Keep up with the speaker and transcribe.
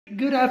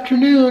Good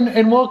afternoon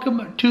and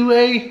welcome to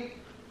a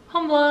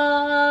home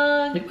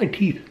vlog. Look at my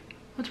teeth.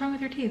 What's wrong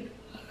with your teeth?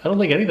 I don't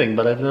think anything,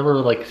 but I've never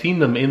like seen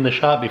them in the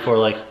shop before.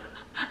 Like,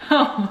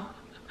 oh,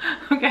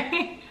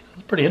 okay.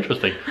 It's pretty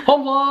interesting.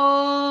 Home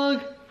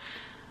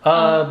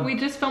vlog. We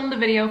just filmed a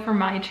video for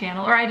my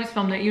channel, or I just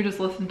filmed it. You just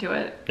listened to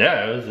it.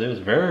 Yeah, it was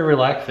very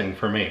relaxing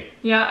for me.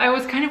 Yeah, I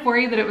was kind of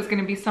worried that it was going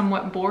to be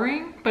somewhat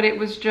boring, but it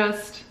was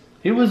just.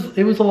 It was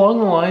along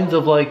the lines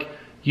of like,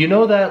 you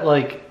know that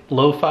like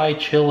lo-fi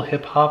chill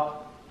hip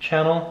hop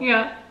channel?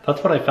 Yeah.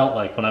 That's what I felt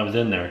like when I was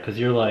in there, because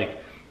you're like,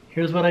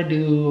 here's what I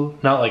do.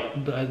 Not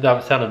like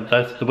that's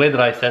the way that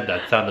I said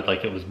that sounded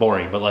like it was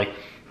boring, but like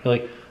you're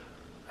like,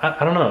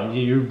 I don't know,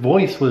 your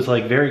voice was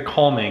like very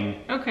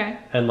calming. Okay.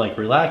 And like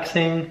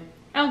relaxing.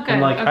 Oh, good.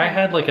 And like okay. I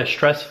had like a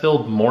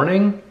stress-filled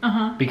morning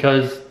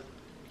because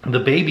the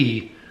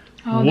baby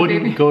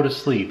wouldn't go to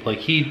sleep.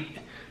 Like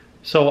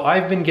so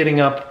I've been getting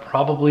up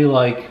probably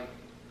like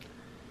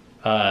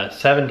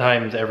 7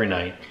 times every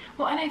night.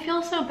 Well, and I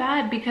feel so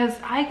bad because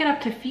I get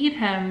up to feed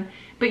him,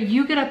 but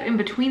you get up in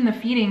between the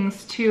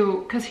feedings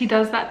too, because he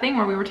does that thing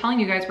where we were telling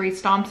you guys where he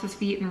stomps his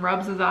feet and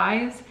rubs his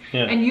eyes.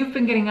 Yeah. And you've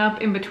been getting up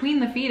in between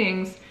the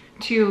feedings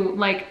to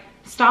like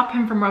stop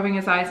him from rubbing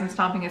his eyes and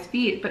stomping his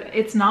feet, but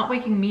it's not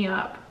waking me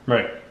up.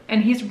 Right.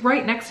 And he's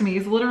right next to me.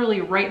 He's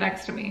literally right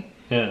next to me.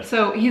 Yeah.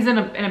 So he's in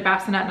a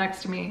bassinet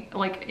next to me,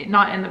 like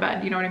not in the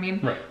bed, you know what I mean?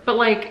 Right. But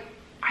like,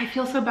 I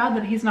feel so bad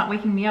that he's not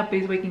waking me up, but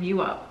he's waking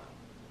you up.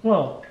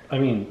 Well, I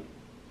mean,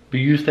 but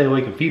you stay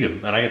awake and feed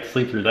him, and I get to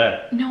sleep through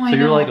that. No, I know. So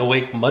you're like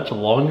awake much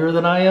longer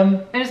than I am.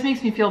 It just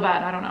makes me feel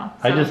bad. I don't know.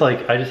 So.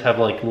 I just have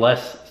like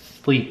less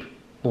sleep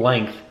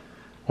length,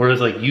 whereas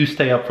like you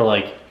stay up for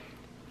like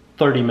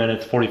 30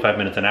 minutes, 45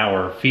 minutes, an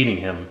hour feeding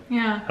him.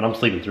 Yeah. And I'm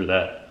sleeping through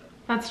that.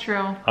 That's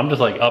true. I'm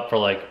just like up for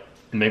like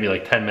maybe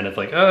like 10 minutes,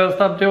 like,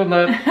 stop doing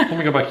that. Let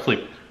me go back to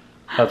sleep.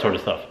 That sort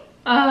of stuff.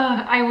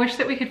 I wish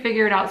that we could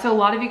figure it out. So a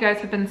lot of you guys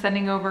have been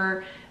sending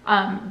over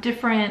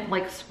different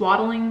like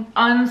unswaddling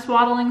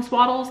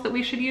swaddles that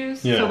we should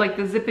use. Yeah. So like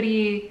the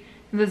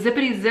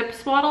zippity zip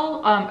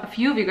swaddle. A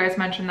few of you guys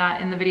mentioned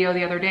that in the video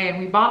the other day, and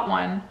we bought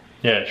one.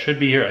 Yeah, it should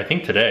be here, I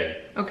think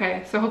today.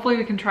 Okay, so hopefully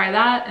we can try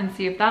that and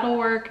see if that'll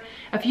work.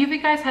 A few of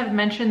you guys have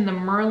mentioned the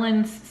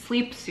Merlin's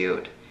sleep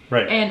suit.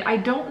 Right. And I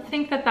don't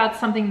think that that's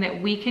something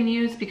that we can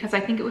use because I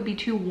think it would be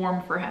too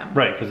warm for him.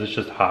 Right, because it's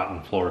just hot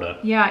in Florida.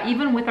 Yeah,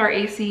 even with our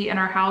AC in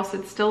our house,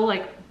 it's still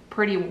like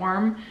pretty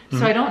warm.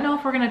 So I don't know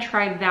if we're gonna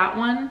try that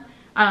one,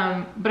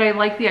 but I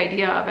like the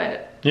idea of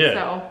it. Yeah.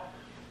 So.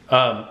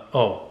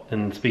 Oh,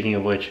 and speaking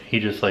of which, he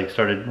just like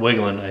started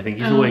wiggling. I think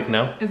he's awake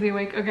now. Is he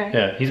awake? Okay.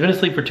 Yeah, he's been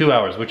asluleep for 2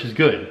 hours, which is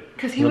good.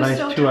 Because he was nice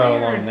so tired. 2 hour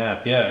long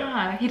nap. Yeah.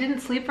 Yeah, he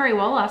didn't sleep very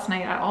well last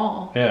night at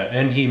all. Yeah,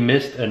 and he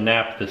missed a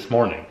nap this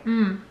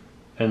morning.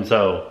 And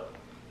so,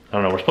 I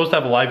don't know. We're supposed to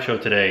have a live show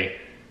today.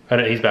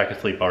 He's back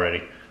asleep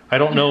already. I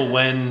don't know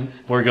when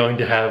we're going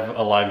to have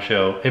a live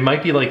show. It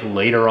might be like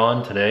later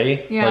on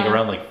today, like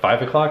around like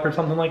 5 o'clock or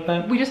something like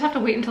that. We just have to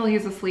wait until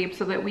he's asleep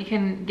so that we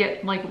can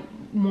get like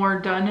more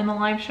done in the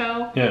live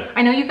show. Yeah.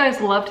 I know you guys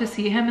love to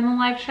see him in the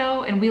live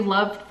show, and we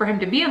love for him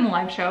to be in the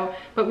live show,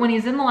 but when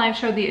he's in the live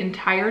show the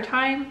entire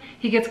time,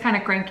 he gets kind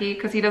of cranky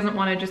because he doesn't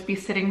want to just be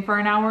sitting for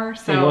an hour.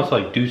 So he wants to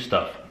like do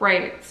stuff.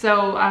 Right.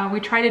 So we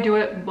try to do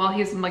it while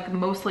he's like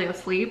mostly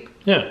asleep.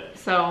 Yeah.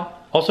 So.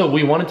 Also,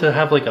 we wanted to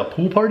have like a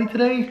pool party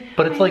today,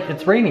 but it's like,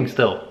 it's raining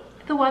still.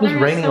 The weather is so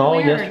weird. It was raining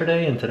all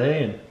yesterday and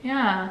today. And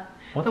yeah.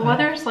 The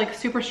weather's like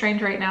super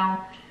strange right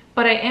now.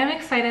 But I am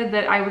excited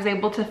that I was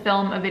able to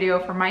film a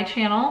video for my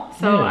channel.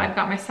 So I've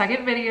got my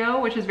second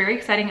video, which is very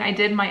exciting. I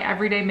did my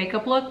everyday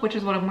makeup look, which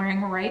is what I'm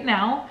wearing right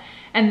now.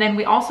 And then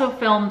we also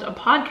filmed a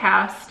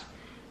podcast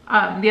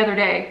the other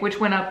day, which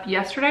went up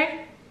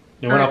yesterday.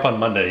 It went up on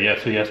Monday, yeah,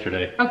 so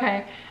yesterday.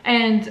 Okay,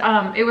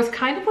 and it was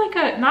kind of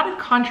like not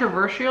a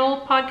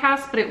controversial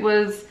podcast, but it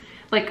was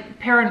like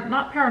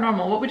not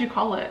paranormal, what would you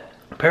call it?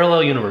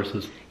 Parallel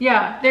universes.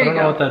 Yeah, there you go.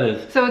 I don't know what that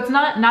is. So it's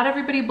not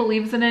everybody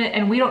believes in it,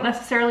 and we don't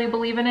necessarily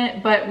believe in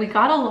it, but we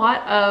got a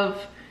lot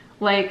of,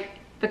 like,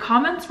 the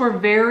comments were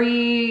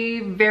very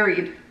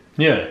varied.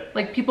 Yeah.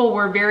 Like people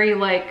were very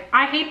like,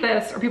 I hate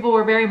this, or people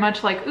were very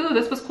much like, ooh,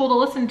 this was cool to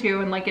listen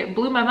to, and like it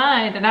blew my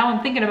mind, and now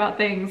I'm thinking about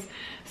things.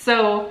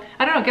 So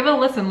I don't know, give it a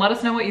listen, let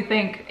us know what you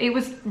think. It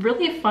was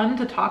really fun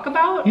to talk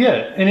about.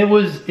 Yeah, and it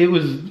was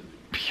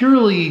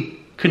purely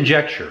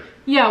conjecture.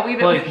 Yeah,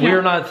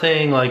 we're not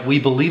saying like we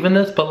believe in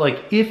this, but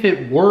like if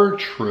it were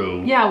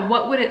true, yeah,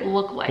 what would it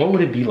look like? What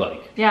would it be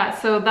like? Yeah,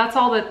 so that's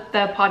all that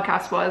the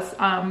podcast was.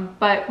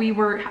 But we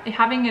were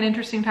having an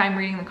interesting time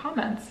reading the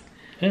comments.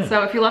 Yeah.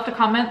 So if you left a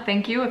comment,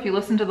 thank you. If you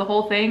listened to the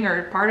whole thing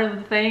or part of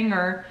the thing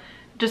or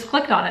just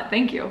clicked on it,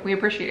 thank you. We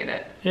appreciate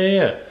it.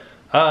 Yeah.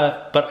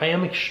 But I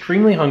am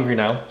extremely hungry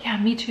now. Yeah,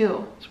 me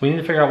too. So we need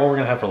to figure out what we're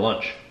gonna have for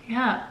lunch.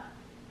 Yeah.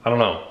 I don't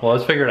know. Well,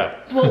 let's figure it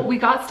out. Well, we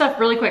got stuff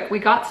really quick. We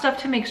got stuff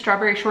to make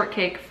strawberry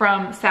shortcake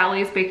from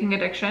Sally's Baking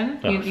Addiction.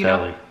 Oh,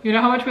 Sally. You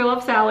know how much we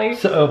love Sally.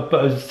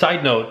 So,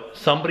 side note,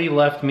 somebody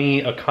left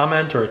me a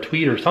comment or a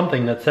tweet or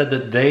something that said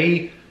that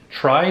they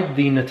tried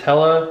the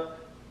Nutella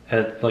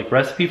like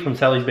recipe from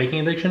Sally's Baking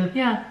Addiction.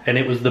 Yeah. And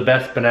it was the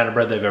best banana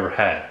bread they've ever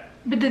had.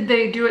 But did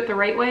they do it the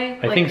right way?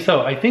 I think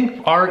so. I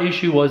think our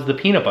issue was the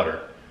peanut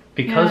butter.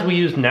 Because we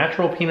used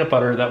natural peanut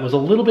butter that was a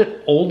little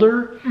bit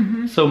older,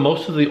 so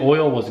most of the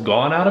oil was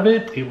gone out of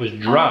it. It was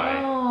dry.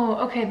 Oh,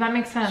 okay, that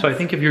makes sense. So I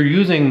think if you're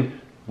using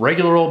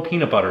regular old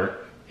peanut butter,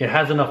 it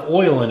has enough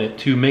oil in it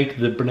to make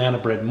the banana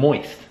bread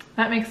moist.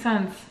 That makes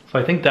sense. So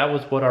I think that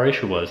was what our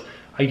issue was.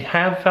 I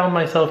have found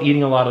myself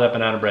eating a lot of that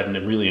banana bread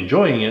and really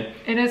enjoying it.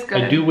 It is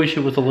good. I do wish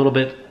it was a little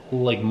bit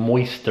like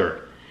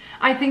moister.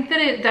 I think that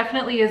it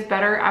definitely is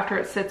better after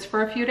it sits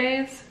for a few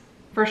days,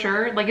 for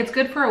sure. Like it's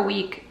good for a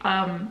week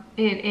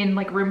in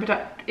like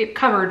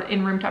covered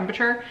in room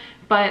temperature.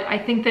 But I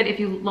think that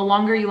the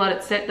longer you let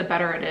it sit, the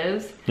better it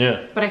is.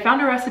 Yeah. But I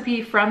found a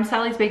recipe from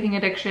Sally's Baking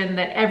Addiction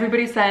that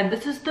everybody said,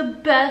 this is the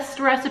best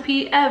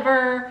recipe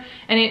ever.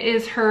 And it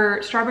is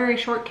her strawberry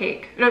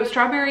shortcake. No, is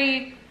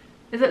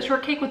that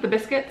shortcake with the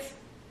biscuits?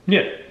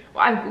 Yeah.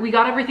 We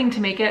got everything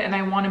to make it and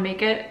I want to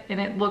make it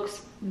and it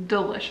looks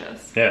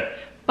delicious. Yeah.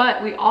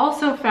 But we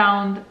also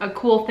found a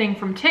cool thing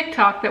from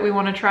TikTok that we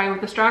want to try with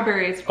the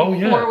strawberries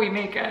before we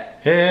make it.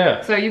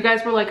 Yeah. So you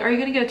guys were like, are you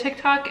going to get a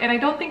TikTok? And I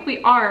don't think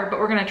we are, but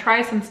we're going to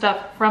try some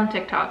stuff from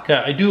TikTok.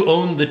 Yeah, I do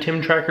own the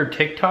TimTracker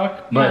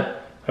TikTok,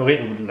 but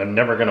I'm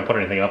never going to put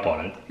anything up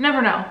on it.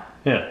 Never know.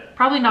 Yeah.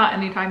 Probably not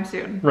anytime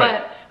soon.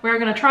 Right. But we're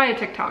going to try a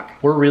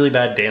TikTok. We're really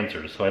bad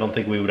dancers, so I don't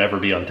think we would ever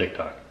be on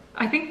TikTok.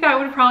 I think that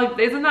would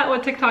probably, isn't that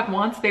what TikTok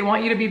wants? They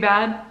want you to be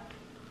bad?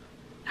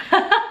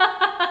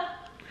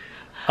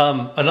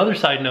 Another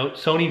side note,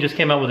 Sony just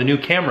came out with a new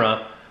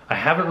camera. I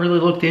haven't really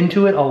looked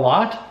into it a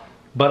lot,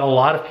 but a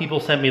lot of people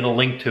sent me the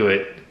link to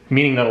it,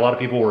 meaning that a lot of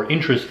people were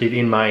interested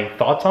in my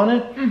thoughts on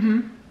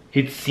it.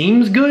 It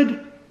seems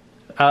good.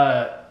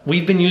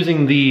 We've been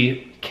using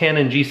the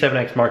Canon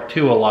G7X Mark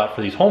II a lot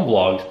for these home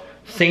vlogs.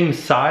 Same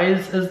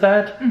size as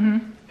that.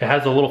 It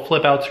has a little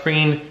flip out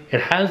screen. It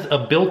has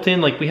a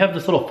built-in, like we have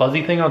this little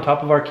fuzzy thing on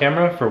top of our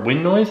camera for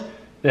wind noise.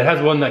 It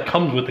has one that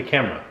comes with the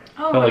camera.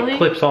 Oh, that really? Like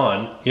clips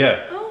on.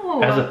 Yeah.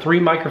 Oh. It has a 3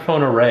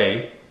 microphone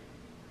array.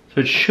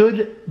 So it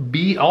should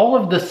be, all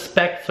of the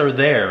specs are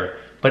there.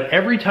 But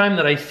every time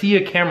that I see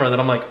a camera that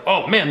I'm like,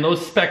 oh man,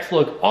 those specs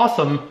look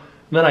awesome. And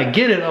then I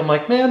get it, I'm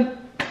like, man,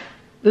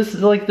 this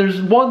is like,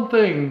 there's one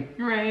thing.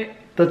 Right.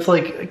 That's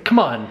like, come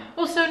on.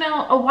 Well, so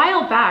now a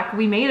while back,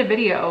 we made a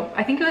video.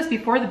 I think it was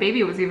before the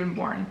baby was even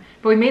born.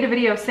 But we made a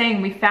video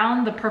saying we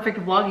found the perfect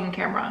vlogging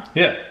camera.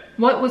 Yeah.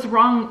 What was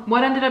wrong?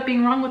 What ended up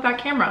being wrong with that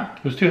camera?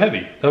 It was too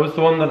heavy. That was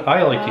the one that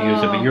I like to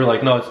use it, but you're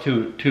like, no, it's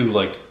too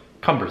like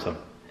cumbersome.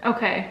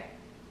 Okay.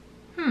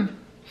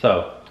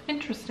 So.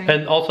 Interesting.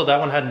 And also that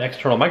one had an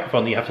external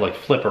microphone that you have to like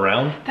flip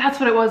around. That's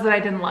what it was that I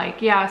didn't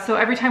like. Yeah, so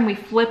every time we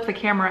flip the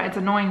camera, it's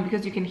annoying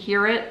because you can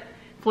hear it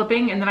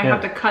flipping and then I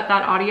have to cut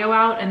that audio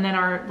out and then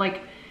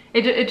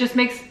it just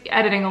makes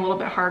editing a little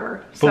bit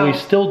harder. But we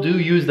still do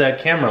use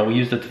that camera. We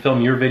used it to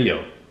film your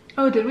video.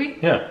 Oh, did we?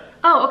 Yeah.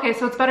 Oh, okay,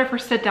 so it's better for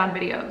sit-down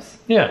videos.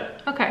 Yeah.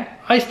 Okay.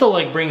 I still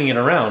like bringing it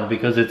around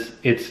because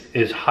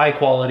it's high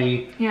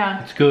quality.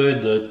 Yeah. It's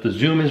good. The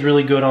zoom is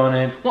really good on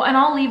it. Well, and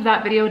I'll leave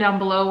that video down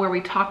below where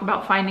we talk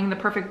about finding the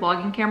perfect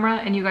vlogging camera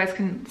and you guys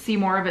can see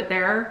more of it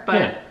there. But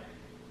yeah.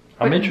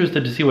 I'm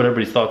interested to see what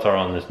everybody's thoughts are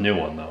on this new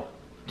one though.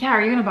 Yeah,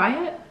 are you gonna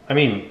buy it? I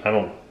mean, I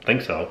don't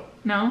think so.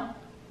 No?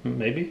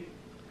 Maybe.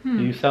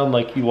 You sound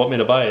like you want me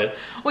to buy it.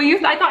 Well,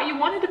 I thought you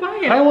wanted to buy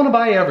it. I want to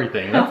buy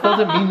everything. That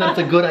doesn't mean that's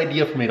a good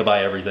idea for me to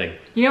buy everything.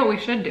 You know what we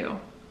should do?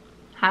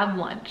 Have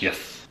lunch.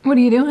 Yes. What are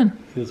you doing?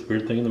 See this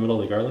weird thing in the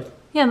middle of the garlic?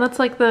 Yeah, that's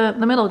like the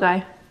middle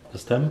guy. The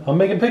stem? I'm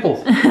making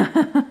pickles.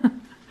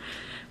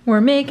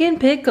 We're making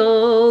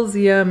pickles.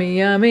 Yummy,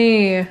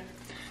 yummy.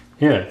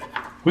 Yeah.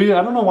 I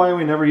don't know why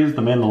we never use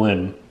the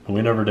mandolin. But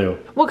we never do.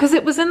 Well, because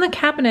it was in the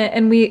cabinet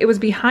and it was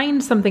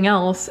behind something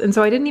else. And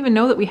so I didn't even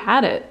know that we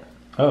had it.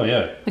 Oh,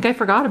 yeah. Like I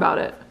forgot about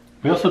it.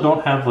 We also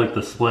don't have like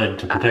the sled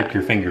to protect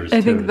your fingers.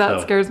 I think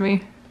that scares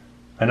me.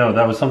 I know,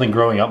 that was something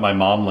growing up. My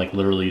mom like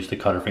literally used to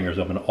cut her fingers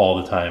open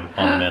all the time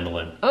on the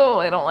mandolin. Oh,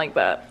 I don't like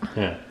that.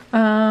 Yeah.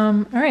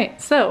 All right,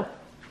 so.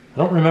 I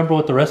don't remember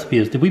what the recipe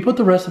is. Did we put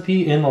the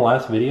recipe in the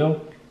last video?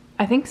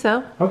 I think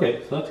so.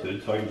 Okay, so that's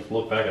good. So I can just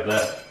look back at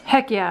that.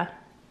 Heck yeah.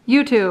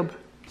 YouTube.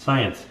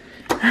 Science.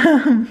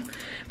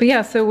 But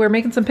yeah, so we're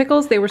making some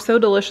pickles. They were so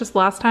delicious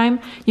last time.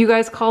 You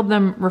guys called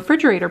them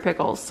refrigerator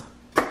pickles.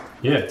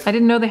 Yeah. I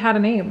didn't know they had a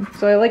name,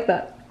 so I like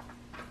that.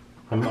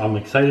 I'm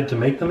excited to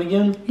make them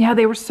again. Yeah,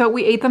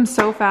 we ate them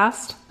so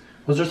fast.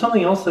 Was there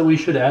something else that we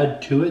should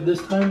add to it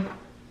this time?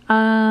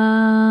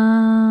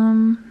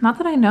 Not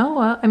that I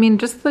know of. I mean,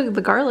 just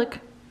the garlic.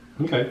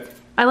 Okay.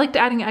 I liked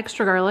adding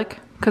extra garlic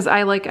because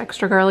I like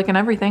extra garlic in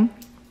everything.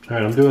 All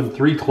right, I'm doing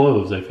 3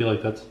 cloves. I feel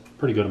like that's a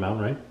pretty good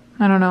amount, right?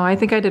 I don't know. I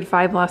think I did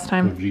 5 last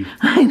time. Oh, geez.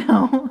 I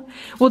know.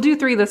 We'll do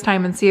 3 this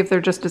time and see if they're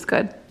just as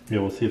good. Yeah,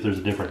 we'll see if there's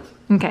a difference.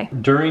 Okay.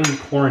 During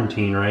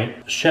quarantine, right?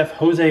 Chef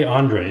Jose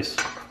Andres.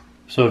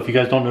 So if you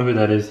guys don't know who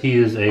that is, he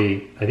is I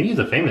think he's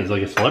a famous,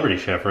 like a celebrity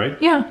chef, right?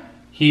 Yeah.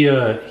 He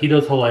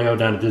does haleo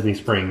down at Disney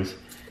Springs.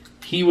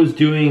 He was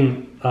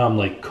doing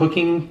like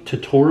cooking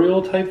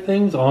tutorial type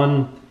things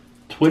on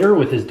Twitter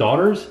with his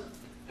daughters,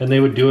 and they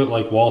would do it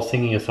like while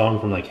singing a song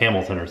from like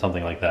Hamilton or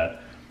something like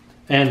that.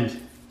 And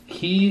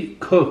he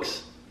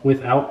cooks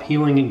without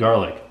peeling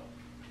garlic.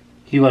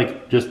 He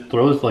like just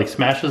throws, like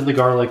smashes the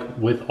garlic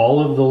with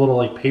all of the little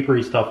like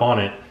papery stuff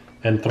on it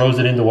and throws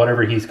it into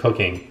whatever he's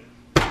cooking.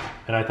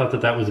 And I thought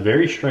that that was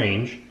very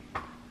strange.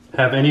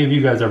 Have any of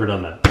you guys ever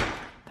done that?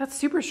 That's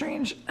super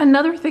strange.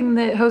 Another thing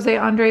that Jose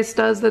Andres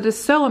does that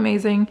is so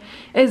amazing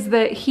is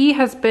that he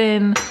has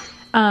been,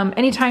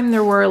 anytime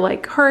there were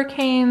like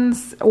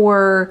hurricanes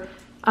or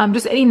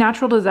just any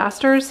natural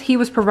disasters, he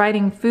was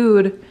providing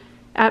food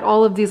at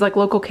all of these like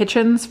local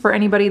kitchens for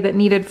anybody that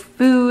needed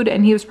food,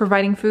 and he was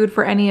providing food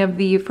for any of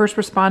the first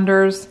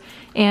responders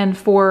and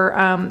for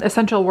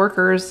essential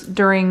workers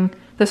during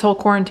this whole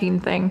quarantine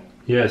thing.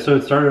 Yeah, so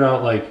it started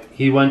out like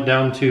he went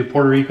down to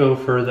Puerto Rico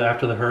for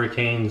after the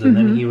hurricanes, and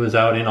then he was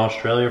out in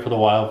Australia for the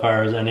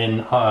wildfires, and in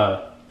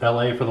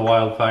LA for the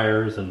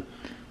wildfires, and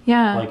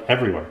like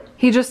everywhere.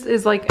 He just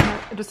is like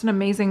just an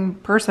amazing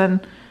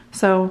person.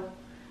 So,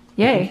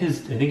 yay! I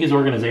think his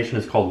organization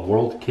is called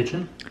World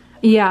Kitchen.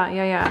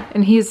 Yeah,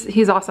 and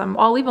he's awesome.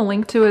 I'll leave a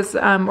link to his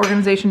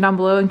organization down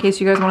below in case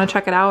you guys want to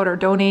check it out or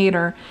donate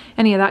or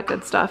any of that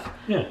good stuff.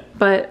 Yeah.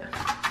 But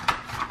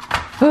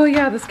oh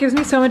yeah, this gives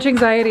me so much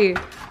anxiety.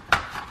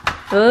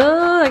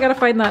 Oh, I gotta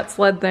find that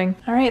sled thing.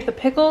 All right, the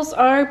pickles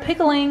are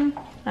pickling.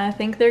 I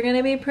think they're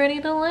gonna be pretty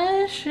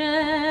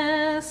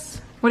delicious.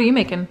 What are you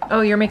making?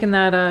 Oh, you're making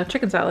that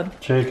chicken salad.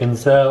 Chicken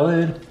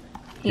salad.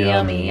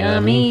 Yummy,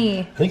 yummy.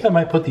 I think I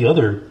might put the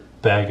other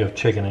bag of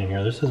chicken in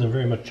here. This isn't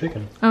very much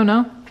chicken. Oh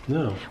no?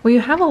 No. Well,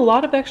 you have a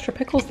lot of extra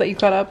pickles that you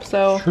cut up,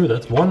 so. True,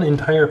 that's one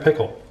entire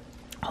pickle.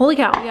 Holy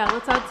cow, yeah,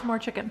 let's add some more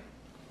chicken.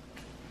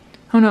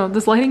 Oh no,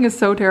 this lighting is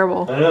so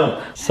terrible. I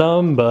know.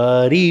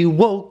 Somebody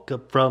woke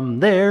up from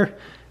their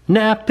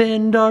nap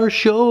and are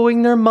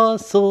showing their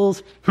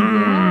muscles.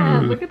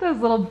 Yeah, look at those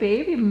little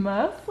baby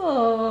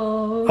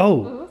muscles.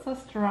 Oh. Ooh, so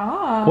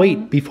strong.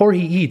 Wait, before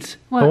he eats,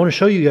 what? I want to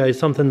show you guys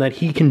something that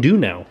he can do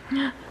now.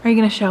 Are you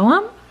going to show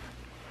him?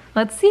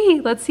 Let's see.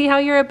 Let's see how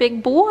you're a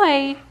big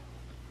boy.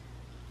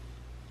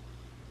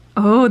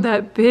 Oh,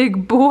 that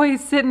big boy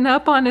sitting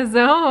up on his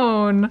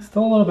own.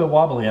 Still a little bit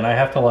wobbly, and I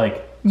have to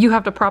like... You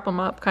have to prop him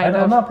up, kind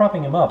of. I'm not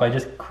propping him up. I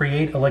just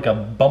create like a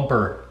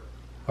bumper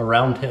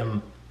around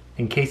him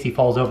in case he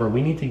falls over.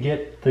 We need to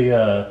get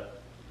the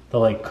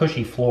like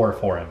cushy floor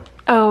for him.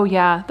 Oh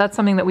yeah, that's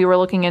something that we were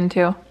looking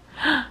into.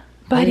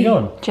 Buddy, where are you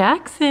going?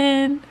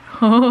 Jackson.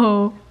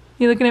 Oh,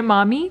 you looking at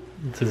mommy?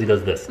 It's as he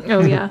does this.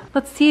 Oh yeah.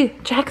 Let's see,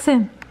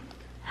 Jackson.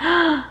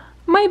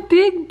 My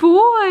big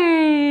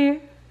boy.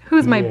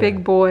 Who's my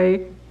big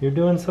boy? You're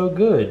doing so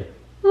good.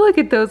 Look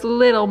at those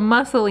little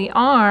muscly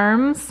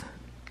arms.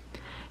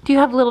 Do you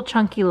have little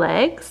chunky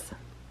legs?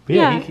 But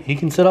yeah, he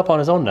can sit up on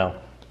his own now.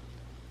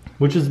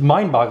 Which is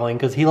mind-boggling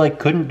because he like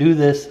couldn't do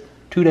this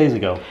 2 days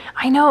ago.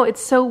 I know,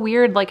 it's so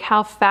weird like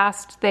how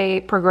fast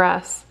they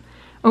progress.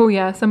 Oh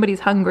yeah,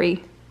 somebody's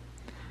hungry.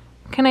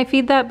 Can I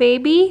feed that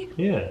baby?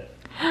 Yeah.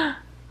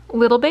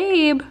 Little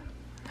babe.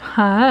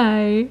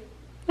 Hi.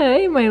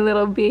 Hey, my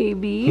little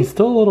baby. He's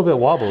still a little bit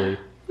wobbly.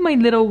 My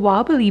little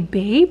wobbly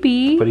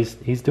baby. But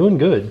he's doing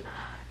good.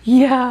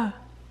 Yeah.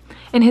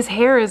 And his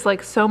hair is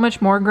like so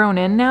much more grown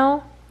in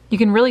now. You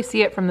can really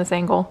see it from this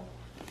angle.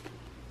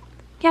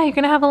 Yeah, you're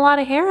gonna have a lot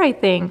of hair, I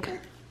think.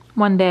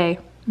 One day,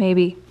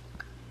 maybe.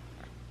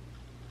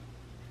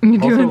 You're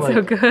doing also,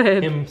 so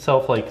good.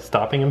 Himself like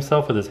stopping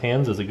himself with his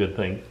hands is a good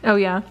thing. Oh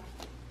yeah.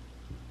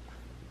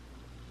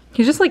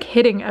 He's just like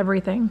hitting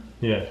everything.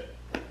 Yeah.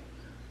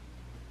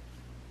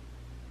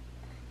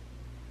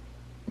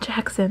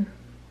 Jackson.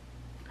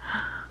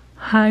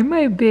 Hi,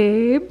 my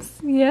babes.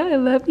 Yeah, I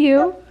love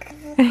you.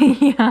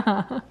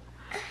 Yeah.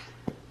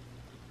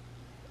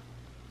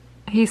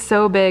 He's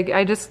so big.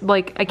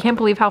 I can't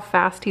believe how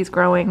fast he's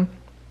growing.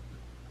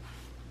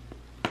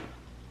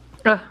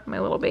 Ugh, my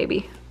little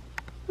baby.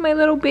 My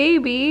little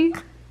baby.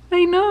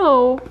 I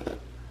know.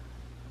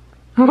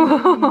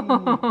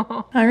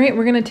 All right,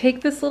 we're gonna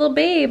take this little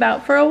babe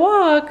out for a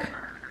walk.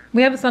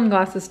 We have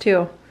sunglasses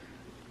too,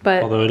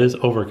 but although it is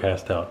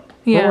overcast out.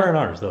 Yeah. We're wearing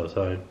ours though,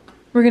 so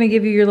we're gonna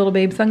give you your little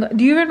babe sunglasses.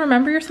 Do you even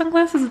remember your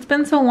sunglasses? It's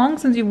been so long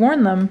since you've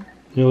worn them.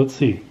 Yeah, let's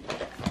see.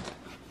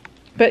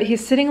 But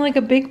he's sitting like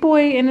a big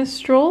boy in a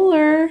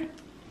stroller.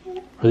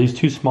 Are these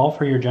too small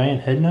for your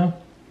giant head now?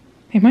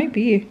 They might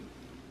be.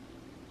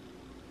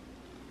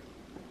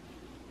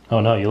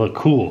 Oh no, you look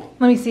cool.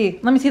 Let me see.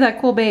 Let me see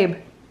that cool babe.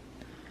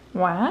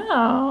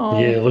 Wow.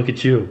 Yeah, look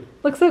at you.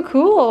 Look so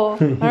cool. All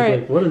right.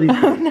 Like, what are these?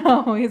 Oh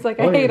no, he's like,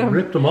 I hate him.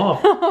 Ripped them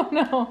off. Oh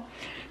no.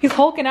 He's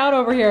hulking out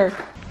over here.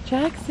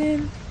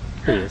 Jackson.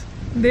 There he is.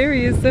 There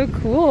he is, so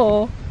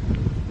cool.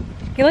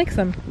 He likes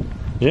them.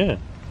 Yeah.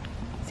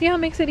 See how it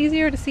makes it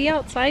easier to see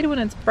outside when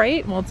it's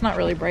bright? Well, it's not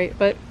really bright,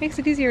 but it makes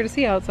it easier to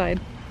see outside.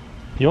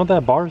 You want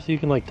that bar so you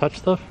can like touch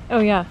stuff? Oh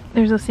yeah.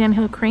 There's a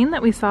sandhill crane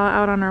that we saw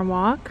out on our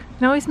walk.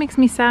 It always makes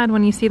me sad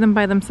when you see them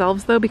by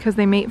themselves though, because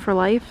they mate for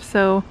life.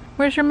 So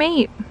where's your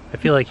mate? I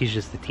feel like he's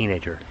just a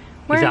teenager.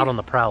 He's out on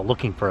the prowl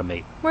looking for a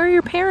mate. Where are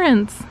your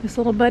parents? This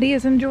little buddy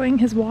is enjoying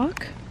his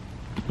walk.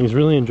 He's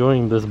really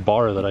enjoying this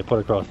bar that I put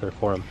across there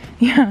for him.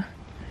 Yeah.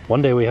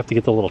 One day we have to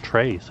get the little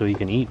tray so he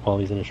can eat while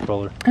he's in his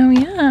stroller. Oh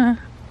yeah.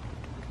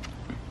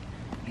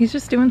 He's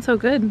just doing so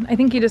good. I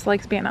think he just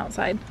likes being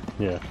outside.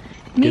 Yeah.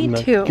 Me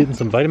too. Getting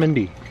some vitamin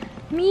D.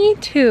 Me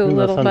too,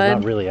 little bud. The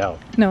sun's not really out.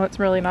 No, it's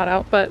really not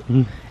out, but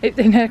it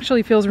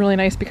actually feels really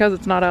nice because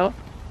it's not out.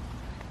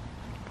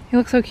 You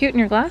look so cute in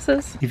your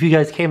glasses. If you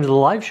guys came to the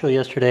live show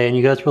yesterday and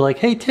you guys were like,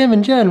 hey Tim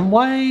and Jen,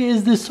 why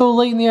is this so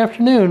late in the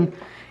afternoon?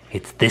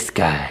 It's this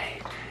guy.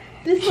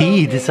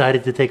 He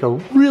decided to take a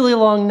really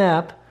long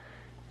nap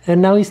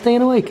and now he's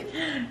staying awake.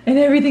 And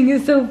everything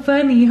is so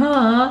funny,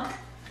 huh?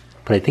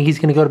 But I think he's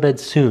gonna go to bed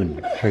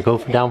soon or go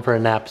down for a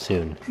nap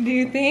soon. Do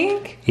you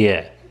think?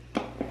 Yeah.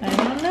 I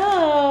don't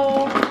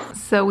know.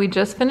 So we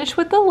just finished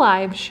with the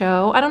live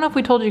show. I don't know if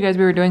we told you guys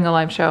we were doing a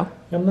live show.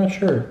 I'm not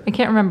sure. I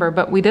can't remember,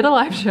 but we did a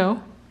live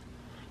show.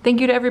 Thank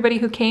you to everybody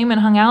who came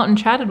and hung out and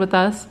chatted with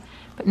us.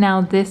 But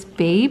now this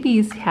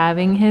baby's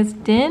having his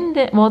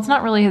dinner. Well, it's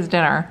not really his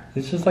dinner.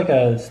 It's just like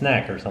a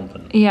snack or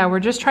something. Yeah, we're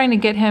just trying to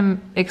get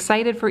him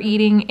excited for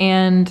eating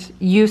and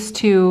used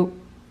to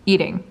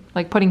eating,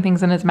 like putting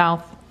things in his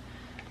mouth.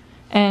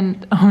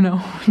 And, oh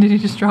no, did he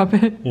just drop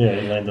it? Yeah,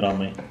 he landed on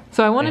me.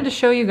 So I wanted to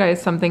show you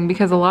guys something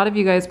because a lot of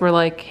you guys were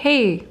like,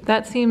 hey,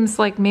 that seems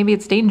like maybe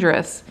it's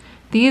dangerous.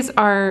 These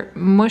are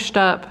mushed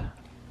up,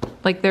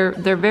 like they're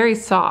very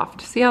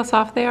soft. See how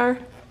soft they are?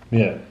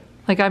 Yeah.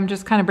 Like I'm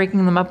just kind of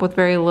breaking them up with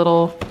very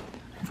little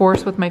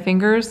force with my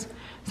fingers.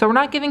 So we're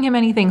not giving him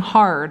anything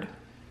hard.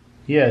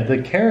 Yeah,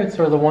 the carrots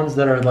are the ones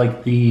that are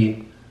like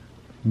because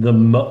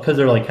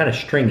they're like kind of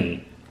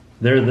stringy.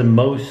 They're the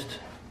most,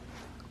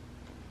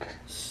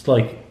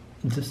 like,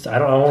 just, I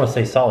don't want to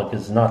say solid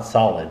because it's not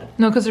solid.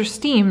 No, because they're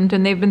steamed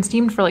and they've been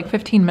steamed for like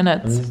 15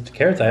 minutes. And these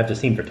carrots I have to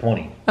steam for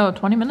 20. Oh,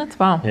 20 minutes?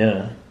 Wow.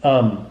 Yeah.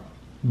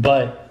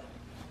 But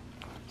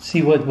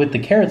see with the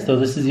carrots though,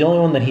 this is the only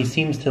one that he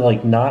seems to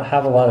like not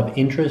have a lot of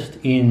interest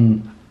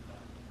in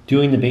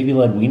doing the baby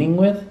led weaning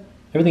with.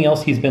 Everything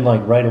else he's been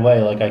like right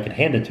away, like I could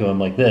hand it to him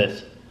like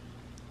this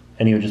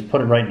and he would just put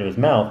it right into his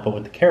mouth. But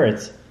with the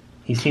carrots,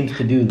 he seems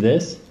to do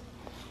this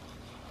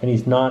and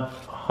he's not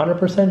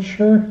 100%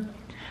 sure.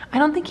 I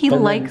don't think he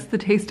likes the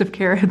taste of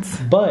carrots.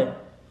 But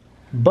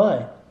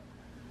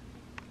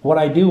what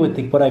I do with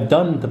what I've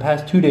done the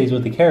past 2 days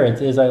with the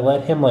carrots is I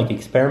let him like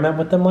experiment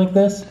with them like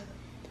this,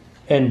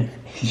 and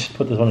he just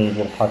put this one in his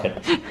little pocket.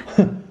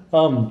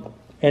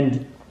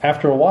 And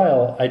after a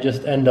while, I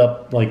just end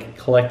up like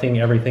collecting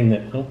everything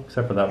that,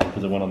 except for that one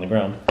because it went on the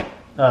ground,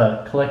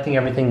 collecting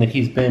everything that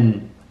he's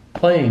been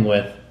playing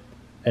with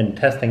and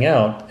testing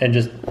out, and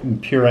just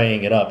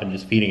pureeing it up and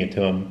just feeding it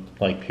to him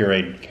like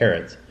pureed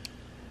carrots.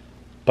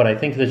 But I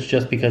think that's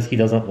just because he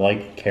doesn't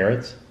like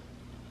carrots.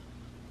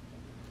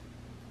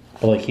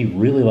 But like he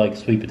really likes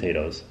sweet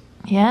potatoes.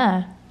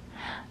 Yeah.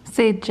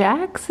 Say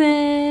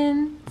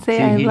Jackson. Say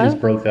See, I he love.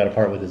 just broke that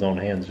apart with his own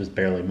hands, just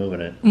barely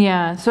moving it.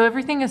 Yeah, so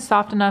everything is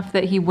soft enough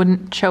that he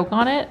wouldn't choke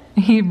on it.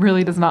 He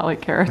really does not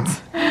like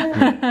carrots.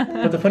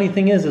 But the funny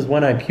thing is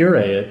when I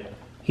puree it,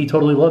 he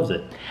totally loves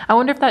it. I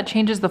wonder if that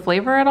changes the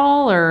flavor at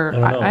all, or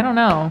I don't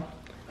know.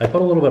 I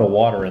put a little bit of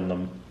water in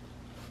them,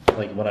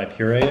 like when I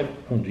puree it.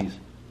 Oh, jeez.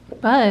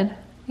 Bud,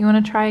 you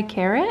want to try a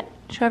carrot?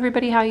 Show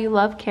everybody how you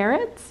love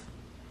carrots?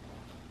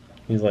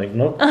 He's like,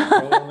 nope. Throw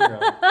it on the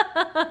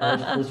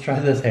ground. Let's try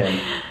this hand.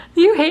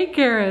 You hate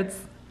carrots.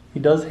 He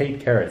does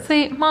hate carrots.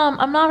 Say, Mom,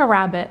 I'm not a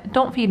rabbit.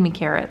 Don't feed me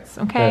carrots,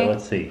 okay? Okay,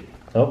 let's see.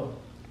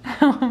 Nope.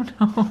 Oh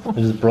no.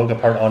 It just broke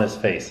apart on his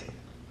face.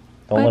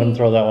 Don't let him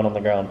throw that one on the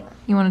ground.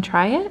 You want to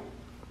try it?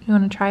 You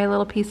want to try a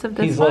little piece of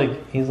this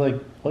one? He's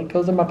like, what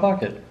goes in my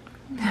pocket?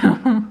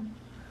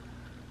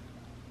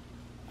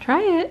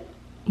 Try it.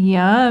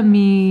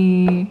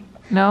 Yummy.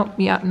 Nope,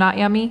 yeah, not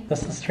yummy.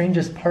 That's the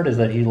strangest part, is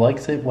that he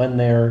likes it when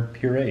they're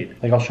pureed.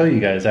 Like I'll show you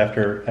guys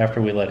after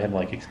we let him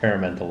like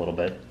experiment a little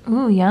bit.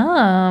 Ooh,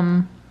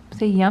 yum.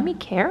 It's a yummy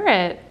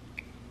carrot.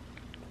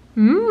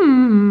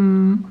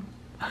 Mmm.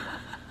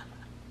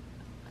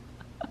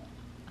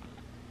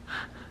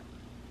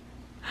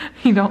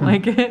 You don't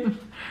like it?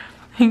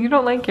 You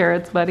don't like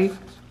carrots, buddy.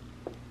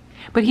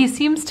 But he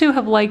seems to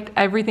have liked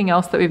everything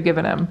else that we've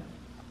given him.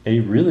 He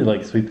really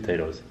likes sweet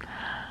potatoes.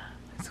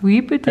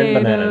 Sweet potatoes.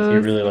 And bananas.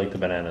 He really liked the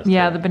bananas.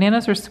 Yeah, too. the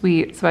bananas are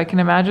sweet, so I can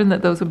imagine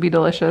that those would be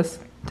delicious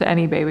to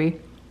any baby.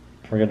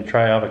 We're going to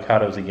try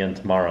avocados again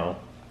tomorrow.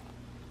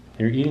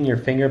 You're eating your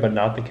finger, but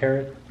not the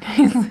carrot?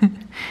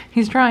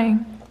 He's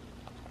trying.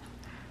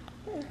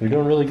 You're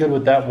doing really good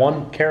with that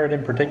one carrot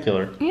in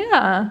particular.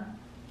 Yeah.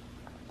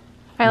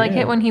 I like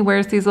it when he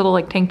wears these little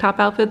like tank top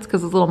outfits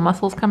because his little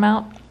muscles come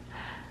out.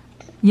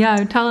 Yeah,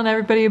 I'm telling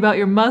everybody about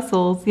your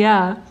muscles,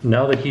 yeah.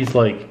 Now that he's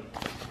like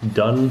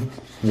done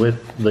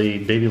with the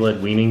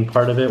baby-led weaning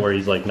part of it, where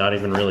he's like not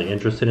even really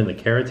interested in the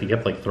carrots, he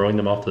kept like throwing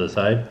them off to the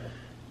side.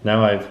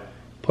 Now I've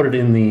put it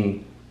in the,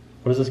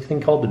 what is this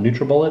thing called? The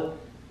NutriBullet?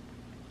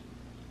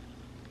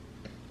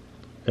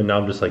 And now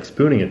I'm just like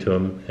spooning it to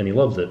him and he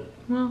loves it.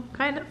 Well,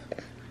 kind of.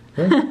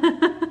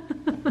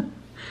 Huh?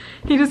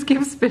 He just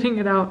keeps spitting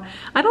it out.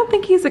 I don't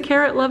think he's a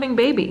carrot-loving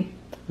baby.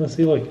 Let's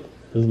see, look.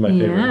 This is my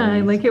favorite. Yeah, I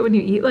like it when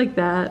you eat like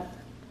that.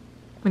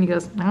 When he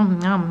goes, nom,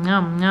 nom,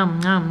 nom, nom,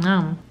 nom,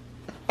 nom.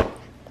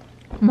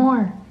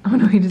 More. Oh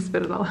no, he just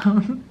spit it all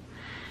out.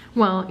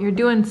 Well, you're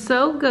doing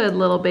so good,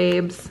 little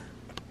babes.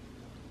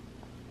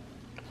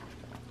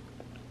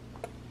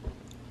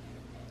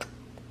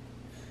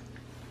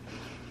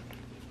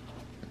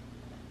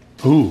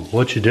 Ooh,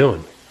 what you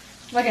doing?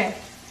 Okay,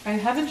 I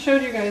haven't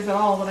showed you guys at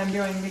all what I'm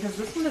doing because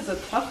this one is a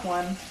tough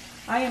one.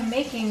 I am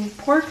making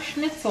pork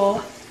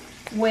schnitzel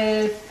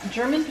with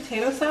German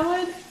potato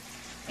salad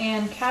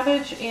and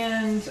cabbage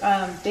and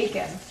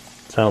bacon.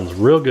 Sounds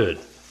real good.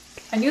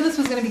 I knew this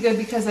was going to be good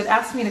because it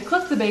asked me to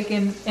cook the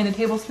bacon in a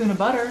tablespoon of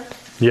butter.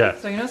 Yeah.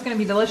 So you know it's going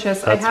to be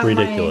delicious. That's I have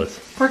ridiculous.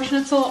 my pork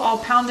schnitzel all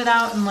pounded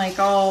out and like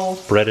all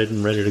breaded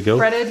and ready to go?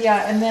 Breaded,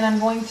 yeah. And then I'm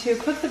going to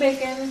cook the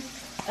bacon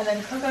and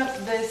then cook up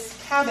this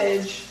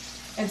cabbage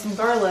and some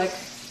garlic,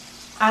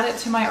 add it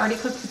to my already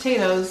cooked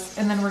potatoes,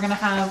 and then we're going to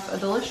have a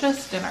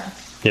delicious dinner.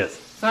 Yes.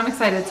 So I'm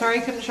excited. Sorry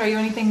I couldn't show you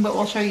anything, but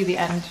we'll show you the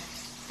end.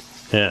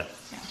 Yeah.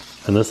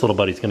 And this little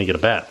buddy's going to get a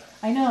bath.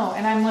 I know,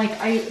 and I'm like,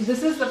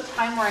 this is the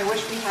time where I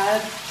wish we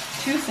had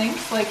 2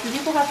 sinks. Like, do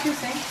people have 2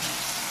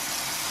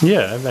 sinks?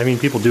 Yeah, I mean,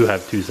 people do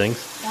have 2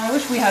 sinks. I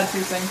wish we had 2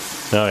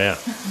 sinks. Oh, yeah.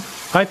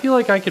 I feel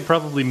like I could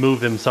probably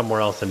move him somewhere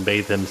else and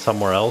bathe him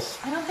somewhere else.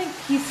 I don't think,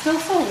 he's still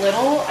so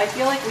little. I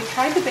feel like we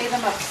tried to bathe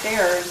him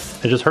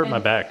upstairs. It just hurt my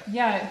back.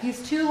 Yeah,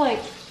 he's too, like,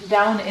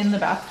 down in the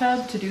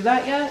bathtub to do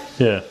that yet.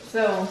 Yeah.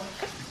 So,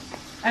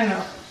 I don't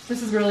know.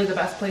 This is really the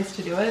best place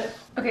to do it.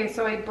 Okay,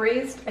 so I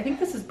braised, I think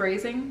this is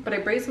braising, but I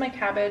braised my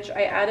cabbage.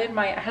 I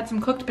had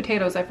some cooked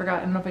potatoes, I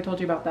forgot. I don't know if I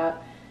told you about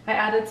that. I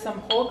added some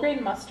whole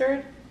grain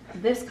mustard.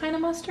 This kind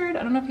of mustard.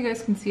 I don't know if you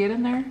guys can see it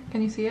in there.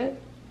 Can you see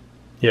it?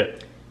 Yeah.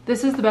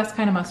 This is the best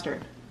kind of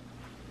mustard.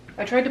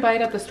 I tried to buy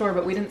it at the store,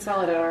 but we didn't sell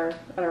it at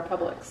our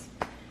Publix.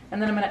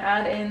 And then I'm gonna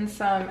add in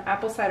some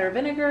apple cider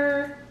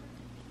vinegar.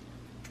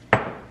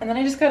 And then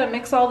I just gotta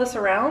mix all this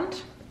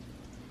around.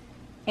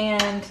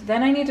 And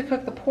then I need to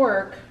cook the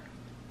pork.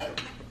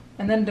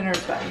 And then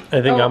dinner's done.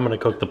 I think I'm gonna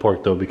cook the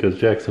pork though because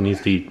Jackson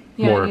needs to eat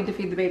more. Yeah, I need to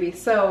feed the baby.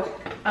 So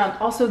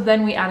also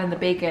then we add in the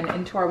bacon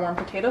into our warm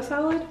potato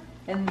salad.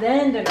 And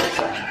then dinner's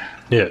done.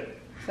 Yeah.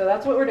 So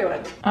that's what we're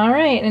doing. All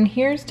right, and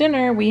here's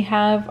dinner. We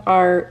have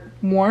our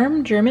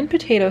warm German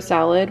potato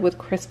salad with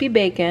crispy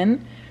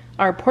bacon,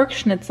 our pork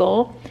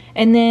schnitzel,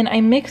 and then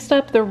I mixed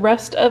up the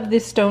rest of the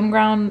stone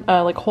ground,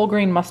 like whole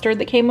grain mustard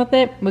that came with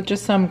it, with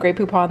just some Grey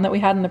Poupon that we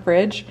had in the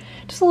fridge.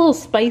 Just a little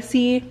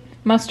spicy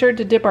mustard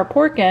to dip our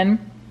pork in.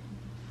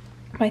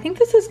 I think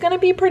this is gonna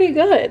be pretty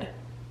good.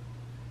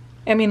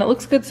 I mean, it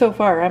looks good so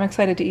far. I'm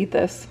excited to eat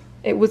this.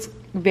 It was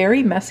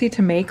very messy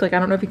to make. Like, I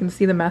don't know if you can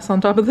see the mess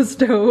on top of the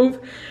stove,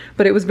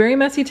 but it was very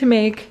messy to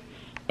make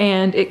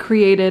and it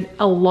created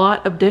a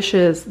lot of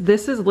dishes.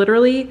 This is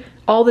literally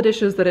all the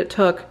dishes that it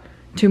took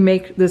to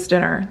make this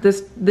dinner.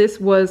 This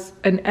was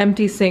an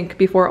empty sink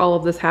before all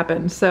of this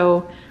happened.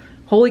 So,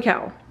 holy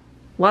cow,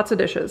 lots of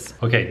dishes.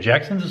 Okay,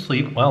 Jackson's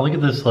asleep. Wow, look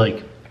at this,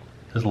 like,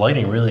 this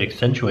lighting really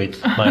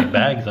accentuates my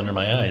bags under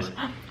my eyes.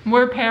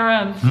 We're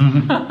parents.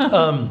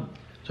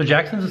 So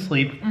Jackson's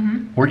asleep.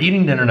 We're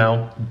eating dinner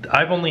now.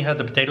 I've only had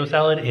the potato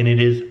salad and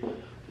it is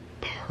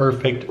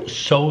perfect.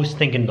 So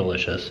stinking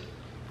delicious.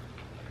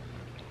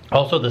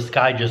 Also, the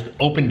sky just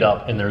opened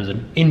up and there's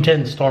an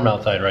intense storm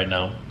outside right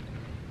now.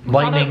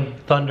 Lightning,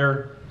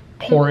 thunder,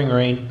 pouring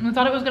rain. I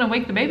thought it was gonna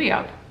wake the baby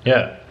up.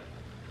 Yeah.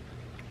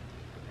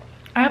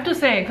 I have to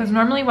say, because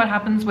normally what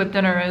happens with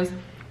dinner is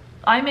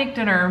I make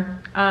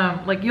dinner,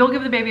 like you'll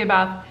give the baby a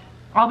bath,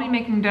 I'll be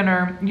making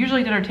dinner.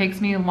 Usually dinner takes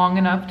me long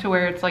enough to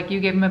where it's like you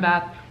give him a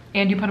bath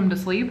and you put him to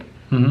sleep.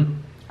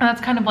 And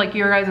that's kind of like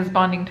your guys'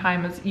 bonding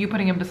time is you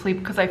putting him to sleep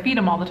because I feed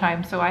him all the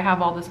time. So I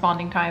have all this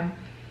bonding time.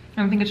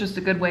 And I think it's just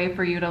a good way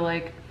for you to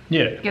like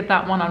get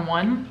that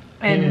one-on-one.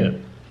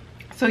 And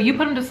so you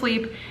put him to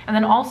sleep and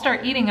then I'll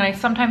start eating and I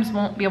sometimes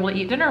won't be able to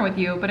eat dinner with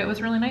you, but it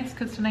was really nice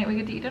because tonight we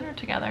get to eat dinner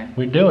together.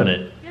 We're doing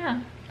it.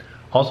 Yeah.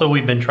 Also,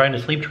 we've been trying to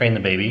sleep train the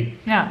baby.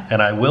 Yeah.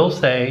 And I will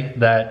say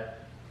that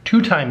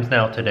 2 times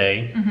now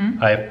today,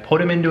 I've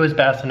put him into his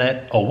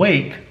bassinet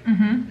awake,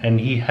 and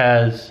he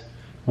has,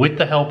 with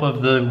the help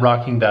of the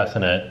rocking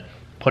bassinet,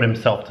 put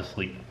himself to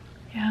sleep.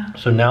 Yeah.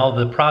 So now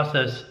the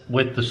process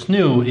with the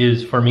snoo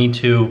is for me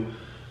to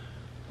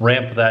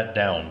ramp that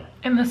down.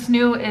 And the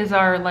snoo is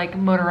our like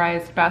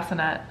motorized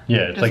bassinet.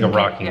 Yeah, it's like a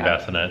rocking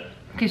bassinet.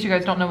 In case you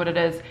guys don't know what it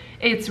is.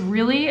 It's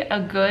really a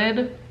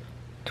good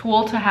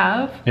tool to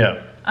have.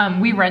 Yeah.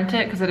 We rent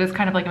it because it is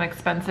kind of like an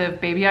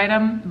expensive baby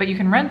item, but you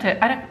can rent it.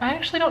 I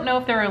actually don't know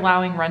if they're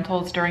allowing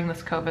rentals during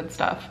this COVID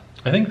stuff.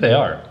 I think they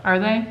are. Are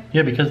they?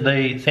 Yeah, because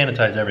they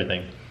sanitize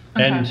everything.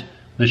 Okay. And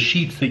the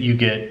sheets that you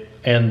get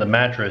and the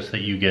mattress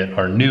that you get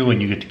are new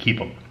and you get to keep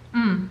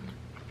them.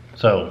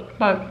 So.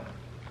 But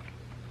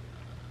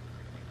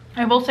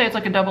I will say it's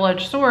like a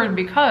double-edged sword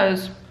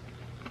because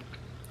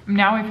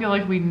now I feel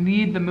like we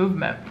need the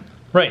movement.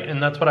 Right,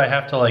 and that's what I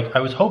have to like, I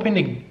was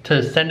hoping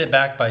to send it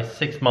back by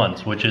 6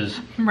 months, which is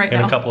in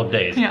now. a couple of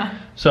days. Yeah.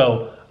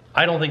 So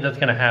I don't think that's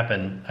gonna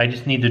happen. I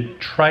just need to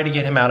try to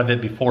get him out of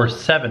it before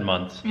 7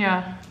 months.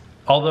 Yeah.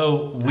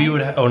 Although we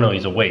would oh no,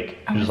 he's awake.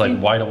 He's like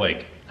wide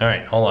awake. All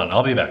right, hold on,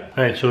 I'll be back.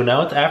 All right, so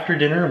now it's after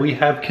dinner. We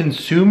have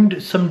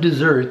consumed some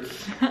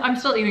desserts. I'm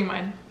still eating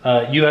mine.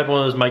 You had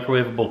one of those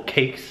microwavable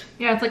cakes.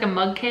 Yeah, it's like a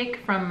mug cake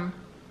from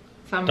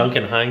some...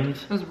 Duncan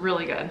Hines. It was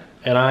really good.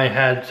 And I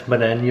had some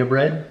banana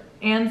bread.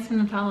 And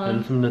some Nutella.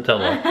 And some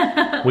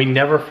Nutella. We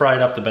never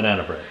fried up the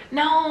banana bread.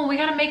 No, we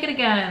gotta make it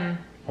again.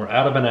 We're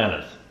out of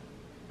bananas.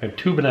 We have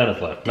 2 bananas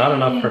left. Not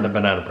enough for the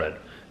banana bread.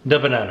 The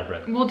banana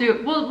bread. We'll do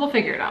it. We'll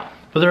figure it out.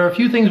 But there are a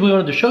few things we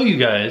wanted to show you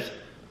guys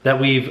that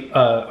we've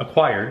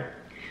acquired.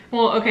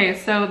 Well, okay,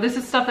 so this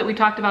is stuff that we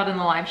talked about in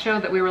the live show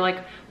that we were like,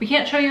 we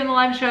can't show you in the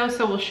live show,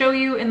 so we'll show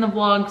you in the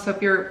vlog. So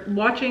if you're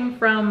watching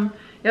from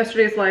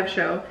yesterday's live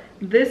show,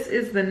 this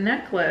is the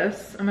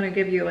necklace. I'm gonna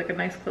give you like a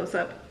nice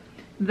close-up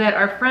that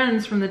our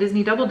friends from the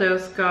Disney Double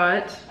Dose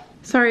got.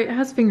 Sorry, it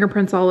has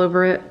fingerprints all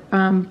over it,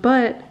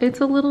 but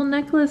it's a little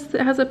necklace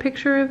that has a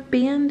picture of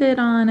Bandit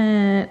on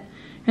it.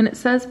 And it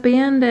says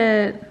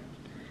Bandit.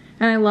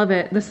 And I love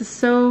it. This is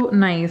so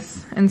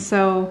nice. And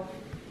so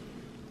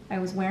I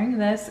was wearing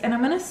this, and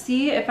I'm gonna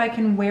see if I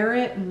can wear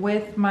it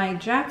with my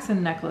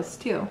Jackson necklace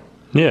too.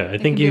 Yeah, I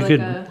think you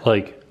could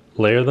like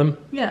layer them.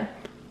 Yeah.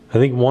 I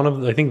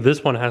think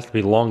this one has to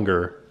be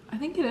longer. I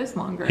think it is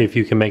longer. If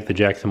you can make the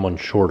Jackson one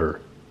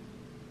shorter.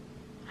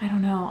 I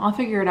don't know. I'll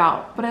figure it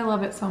out. But I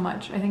love it so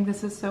much. I think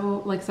this is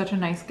so like such a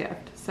nice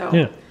gift. So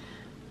yeah.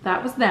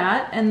 That was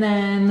that. And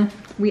then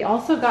we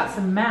also got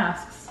some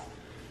masks.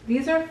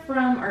 These are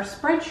from our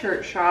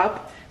Spreadshirt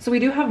shop. So we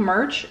do have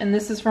merch, and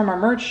this is from our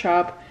merch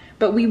shop.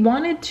 But we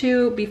wanted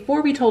to,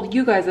 before we told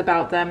you guys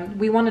about them,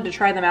 we wanted to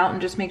try them out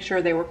and just make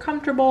sure they were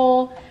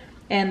comfortable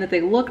and that they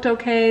looked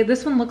okay.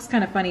 This one looks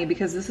kind of funny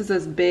because this is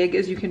as big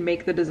as you can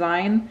make the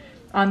design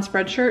on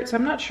Spreadshirt. So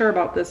I'm not sure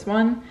about this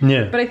one.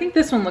 Yeah. But I think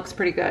this one looks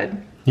pretty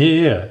good.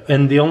 Yeah.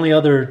 And the only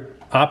other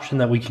option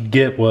that we could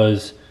get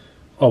was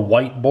a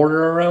white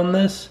border around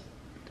this,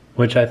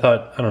 which I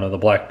thought, I don't know, the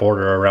black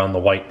border around the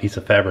white piece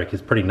of fabric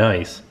is pretty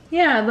nice.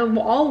 Yeah,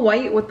 the all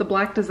white with the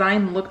black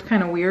design looked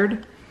kind of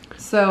weird.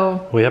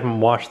 So we haven't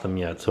washed them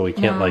yet, so we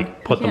can't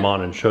like put them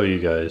on and show you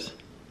guys.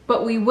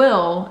 But we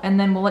will, and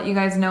then we'll let you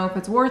guys know if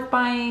it's worth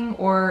buying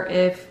or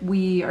if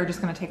we are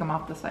just gonna take them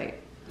off the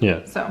site.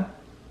 Yeah. So, I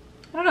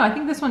don't know, I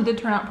think this one did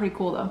turn out pretty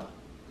cool though.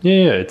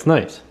 Yeah, it's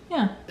nice.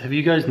 Yeah. Have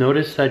you guys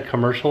noticed that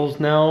commercials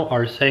now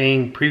are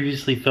saying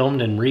previously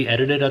filmed and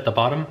re-edited at the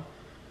bottom?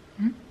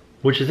 Mm-hmm.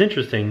 Which is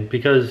interesting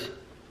because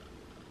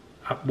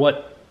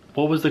what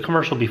was the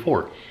commercial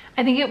before?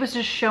 I think it was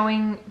just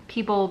showing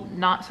people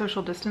not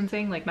social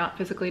distancing, like not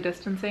physically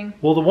distancing.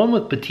 Well, the one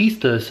with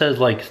Batista says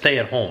like stay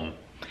at home.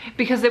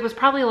 Because it was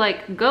probably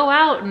like go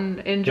out and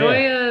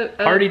enjoy a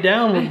party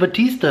down with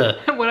Batista.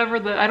 Whatever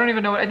I don't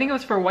even know what, I think it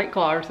was for White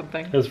Claw or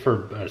something. It was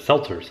for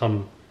seltzer,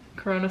 some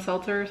Corona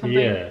seltzer or something.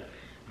 Yeah.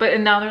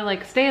 And now they're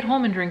like stay at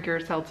home and drink your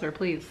seltzer,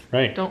 please.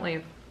 Right. Don't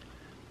leave.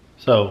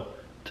 So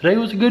today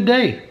was a good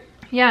day.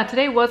 Yeah,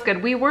 today was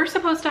good. We were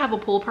supposed to have a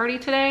pool party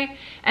today,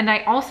 and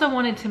I also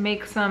wanted to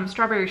make some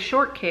strawberry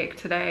shortcake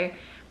today,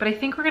 but I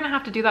think we're gonna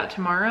have to do that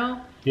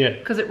tomorrow. Yeah.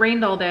 Because it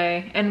rained all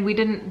day, and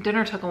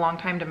dinner took a long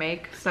time to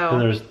make, so.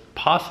 And there's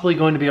possibly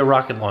going to be a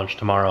rocket launch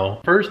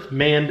tomorrow. First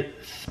manned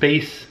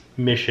space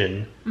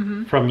mission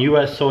from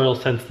US soil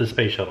since the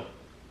space shuttle.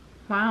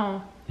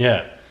 Wow.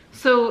 Yeah.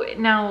 So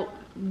now,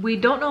 we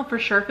don't know for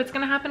sure if it's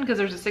going to happen because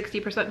there's a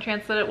 60%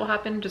 chance that it will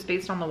happen just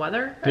based on the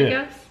weather, I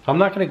guess. I'm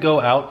not going to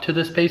go out to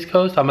the Space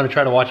Coast. I'm going to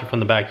try to watch it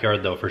from the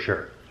backyard though, for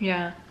sure.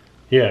 Yeah.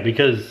 Yeah,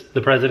 because the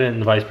president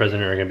and the vice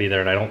president are going to be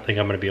there, and I don't think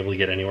I'm going to be able to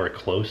get anywhere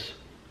close.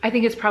 I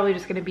think it's probably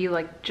just going to be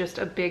like just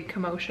a big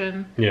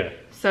commotion. Yeah.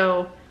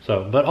 So,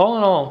 but all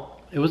in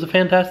all, it was a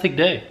fantastic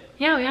day.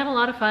 Yeah, we had a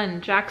lot of fun.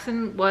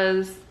 Jackson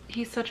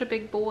he's such a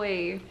big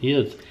boy. He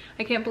is.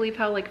 I can't believe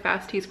how like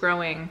fast he's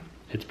growing.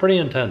 It's pretty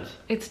intense.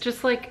 It's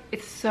just like,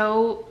 it's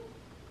so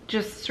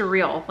just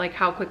surreal, like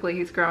how quickly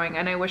he's growing.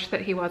 And I wish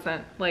that he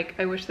wasn't. Like,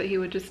 I wish that he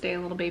would just stay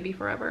a little baby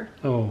forever.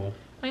 Oh.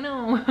 I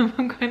know,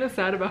 I'm kind of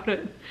sad about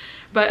it.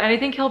 But I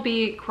think he'll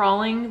be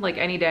crawling like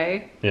any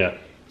day. Yeah.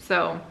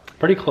 So.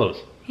 Pretty close.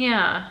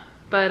 Yeah,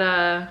 but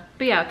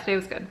yeah, today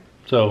was good.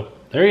 So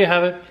there you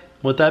have it.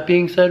 With that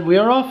being said, we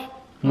are off.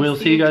 We'll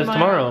see you guys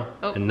tomorrow.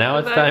 Oh, and now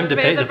it's time to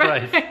pay the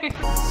price.